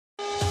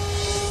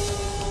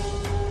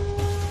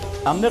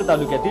जामनेर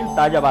तालुक्यातील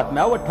ताज्या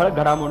बातम्या व ठळक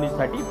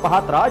घडामोडींसाठी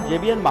पाहत राहा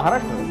JBN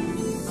महाराष्ट्र।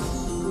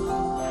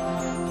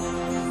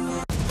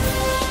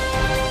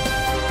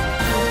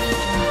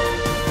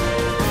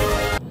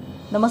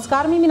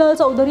 नमस्कार, मी मिनल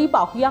चौधरी।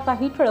 पाहूया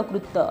काही ठळक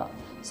वृत्त।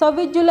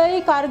 26 जुलै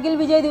कारगिल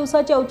विजय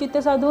दिवसाचे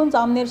औचित्य साधून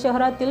जामनेर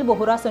शहरातील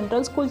बोहरा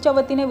सेंट्रल स्कूलच्या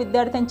वतीने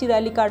विद्यार्थ्यांची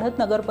रॅली काढत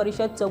नगर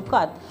परिषद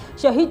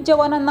चौकात शहीद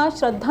जवानांना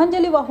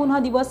श्रद्धांजली वाहून हा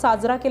दिवस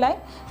साजरा केलाय।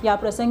 या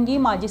प्रसंगी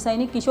माजी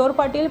सैनिक किशोर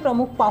पाटील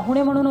प्रमुख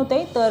पाहुणे म्हणून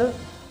होते, तर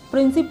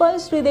प्रिन्सिपल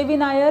श्रीदेवी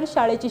नायर,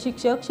 शाळेचे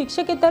शिक्षक,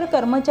 शिक्षकेतर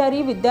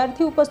कर्मचारी,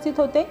 विद्यार्थी उपस्थित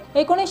होते।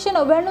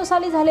 1999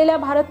 साली झालेल्या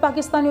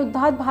भारत-पाकिस्तान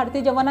युद्धात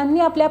भारतीय जवानांनी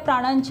आपल्या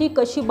प्राणांची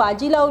कशी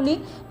बाजी लावली,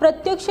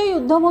 प्रत्यक्ष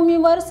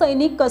युद्धभूमीवर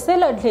सैनिक कसे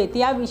लढलेत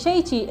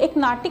याविषयीची एक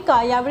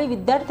नाटिका यावेळी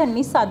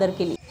विद्यार्थ्यांनी सादर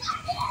केली।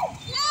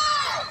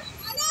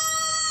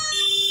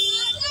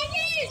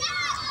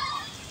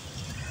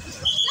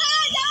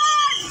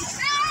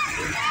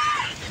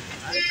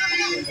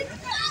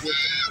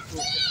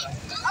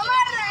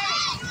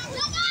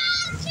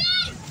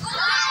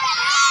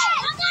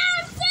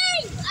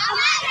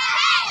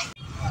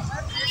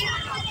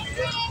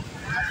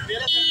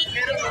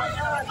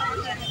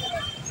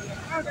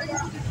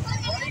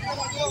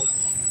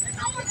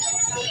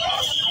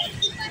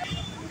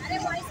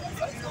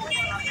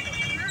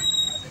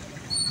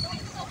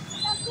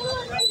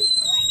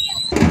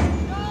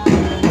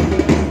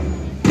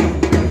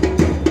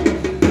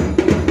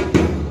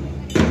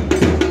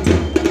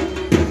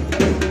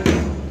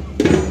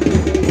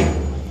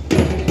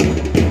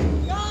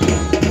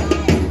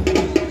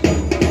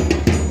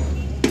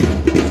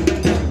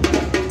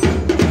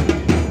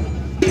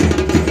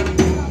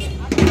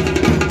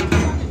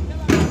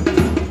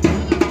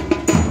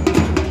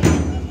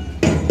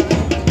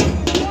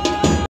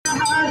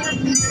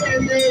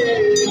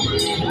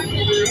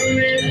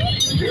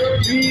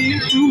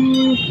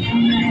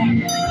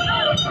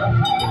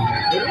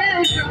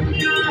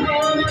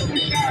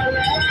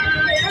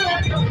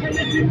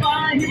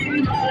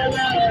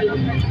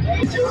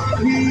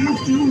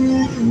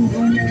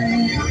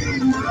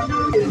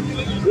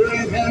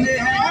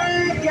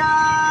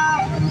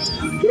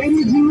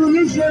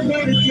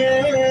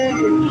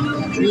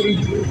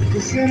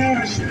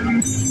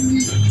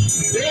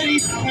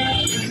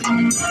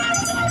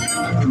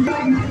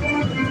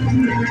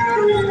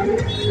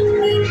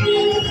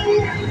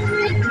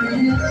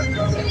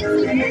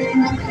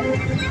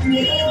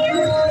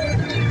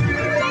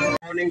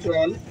 Morning to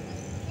all.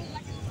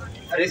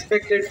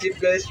 Respected chief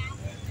guest,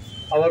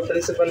 our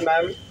principal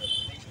ma'am,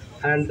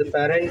 and the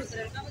parents,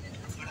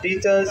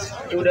 teachers,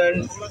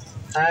 students,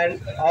 and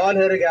all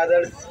here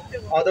gathered,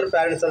 other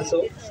parents also.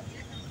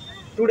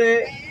 Today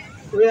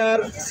we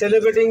are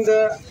celebrating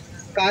the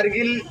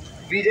Kargil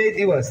विजय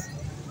दिवस।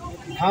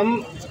 हम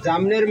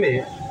जामनेर में,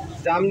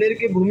 जामनेर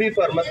की भूमि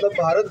पर मतलब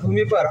भारत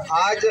भूमि पर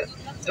आज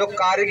जो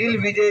कारगिल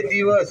विजय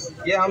दिवस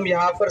ये हम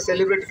यहाँ पर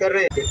सेलिब्रेट कर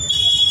रहे हैं।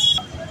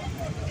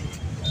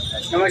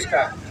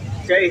 नमस्कार,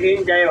 जय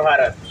हिंद, जय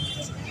भारत।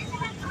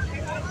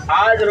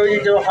 आज रोजी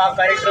जो हा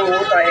कार्यक्रम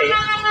होत आहे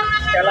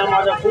त्याला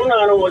माझं पूर्ण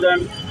अनुमोदन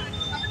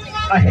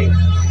आहे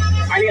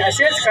आणि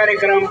असेच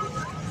कार्यक्रम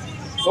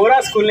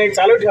बोहरा स्कूलने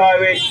चालू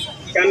ठेवावे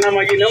त्यांना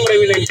माझी नम्र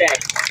विनंती आहे।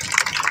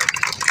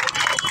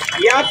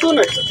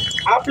 यातूनच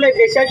आपल्या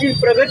देशाची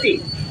प्रगती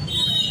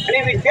आणि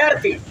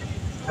विद्यार्थी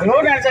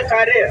घडवण्याचं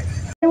कार्य।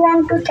 I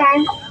want to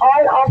thank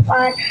all of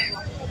our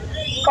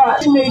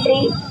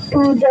military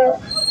to the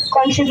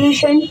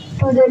contribution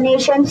to the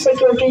nation's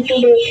security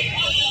today.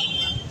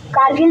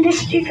 Kargil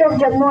district of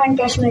Jammu and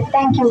Kashmir.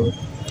 Thank you.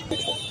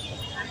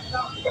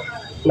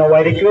 Now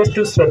I request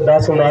to Shraddha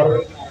Sundar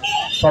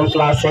from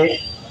class 8.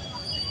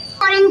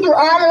 Morning to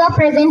all who are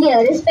present here,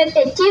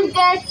 respected chief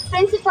guest,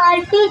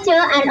 principal, teacher,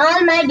 and all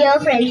my dear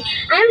friends.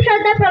 I am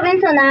Shraddha Praveen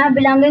Sonar,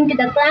 belonging to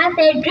the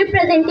class 8,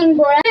 representing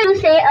Bora, to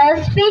say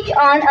a speech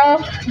on a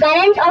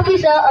gallant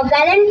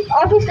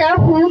officer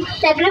who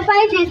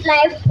sacrificed his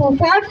life, who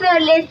fought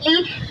fearlessly,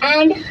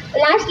 and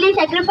lastly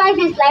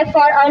sacrificed his life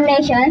for our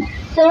nation.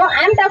 So I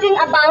am talking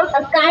about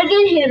a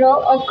Kargil hero,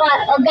 a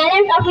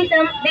gallant officer,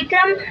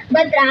 Vikram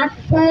Batra,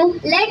 who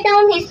laid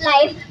down his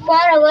life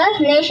for our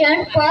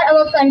nation, for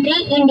our country,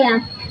 India.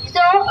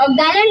 So a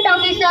gallant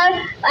officer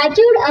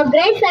achieved a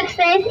great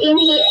success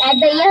at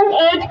the young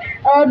age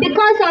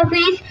because of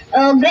his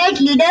great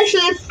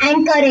leadership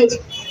and courage.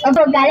 A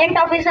gallant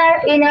officer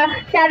in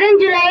 7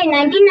 July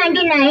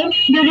 1999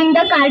 during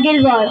the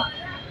Kargil War.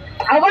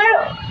 Our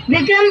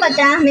Vikram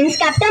Batra, means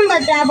Captain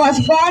Batra,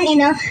 was born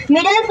in a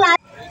middle class.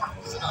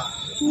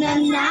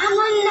 नन्ना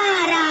मुन्ना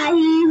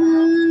राही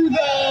हूँ,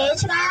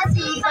 देश का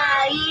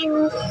सिपाही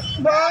हूँ,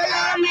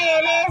 बोलो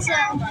मेरे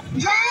संग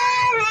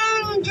जय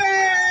हिंद,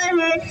 जय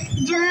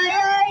हिंद, जय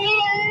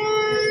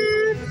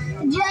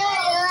हिंद, जय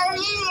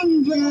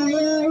हिंद, जय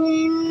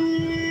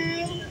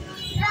हिंद।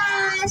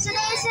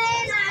 रास्ते से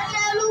ना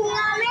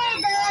चलूँगा मैं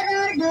डर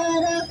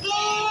डर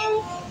के,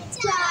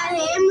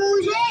 चाहे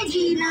मुझे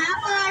जीना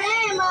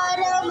पड़े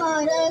मर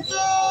मर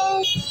के,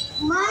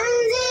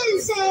 मंजिल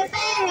से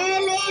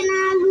पहले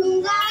ना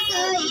लूँगा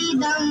कहीं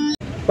दम।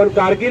 पण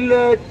कारगिल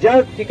ज्या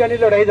ठिकाणी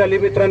लढाई झाली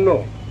मित्रांनो,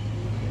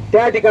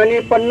 त्या ठिकाणी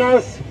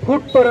 50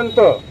 फूट पर्यंत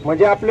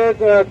म्हणजे आपले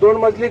 2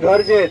 मजली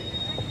घर जे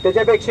आहेत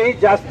त्याच्यापेक्षाही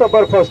जास्त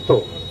बर्फ असतो.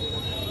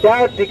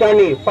 त्या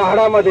ठिकाणी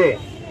पहाडामध्ये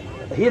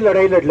ही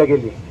लढाई लढली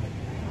गेली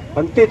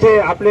आणि तिथे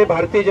आपले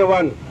भारतीय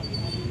जवान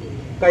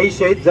काही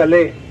शहीद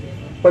झाले.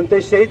 पण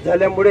ते शहीद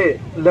झाल्यामुळे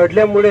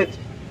लढल्यामुळेच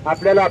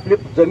आपल्याला आपली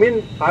जमीन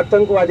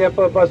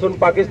आतंकवाद्यापासून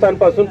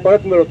पाकिस्तानपासून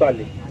परत मिळवता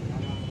आली.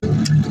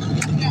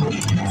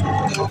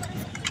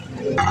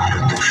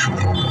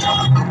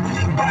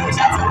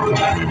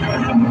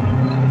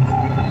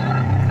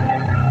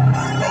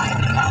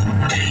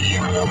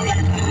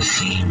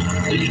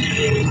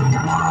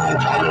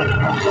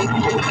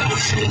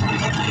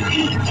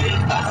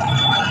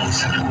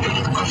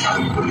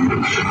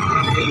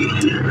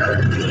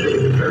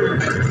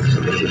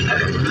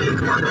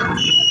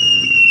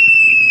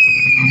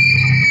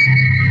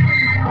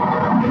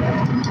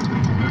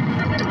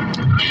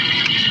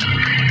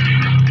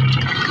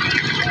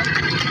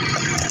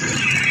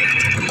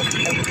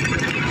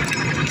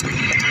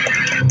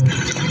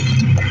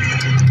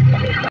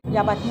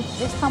 या बातमीत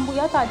इथेच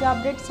थांबूया. ताज्या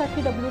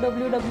अपडेट्ससाठी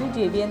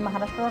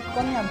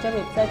www.jbnmaharashtra.com या आमच्या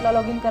वेबसाईटला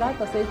लॉग इन करा.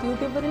 तसेच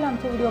यूट्यूबवरील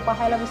आमचे व्हिडिओ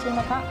पाहायला विसरू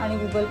नका आणि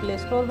Google play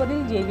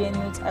स्टोअरवरील JBN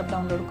news app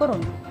download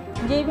करून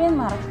JBN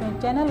Maharashtra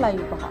news channel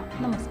live पहा.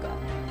 नमस्कार.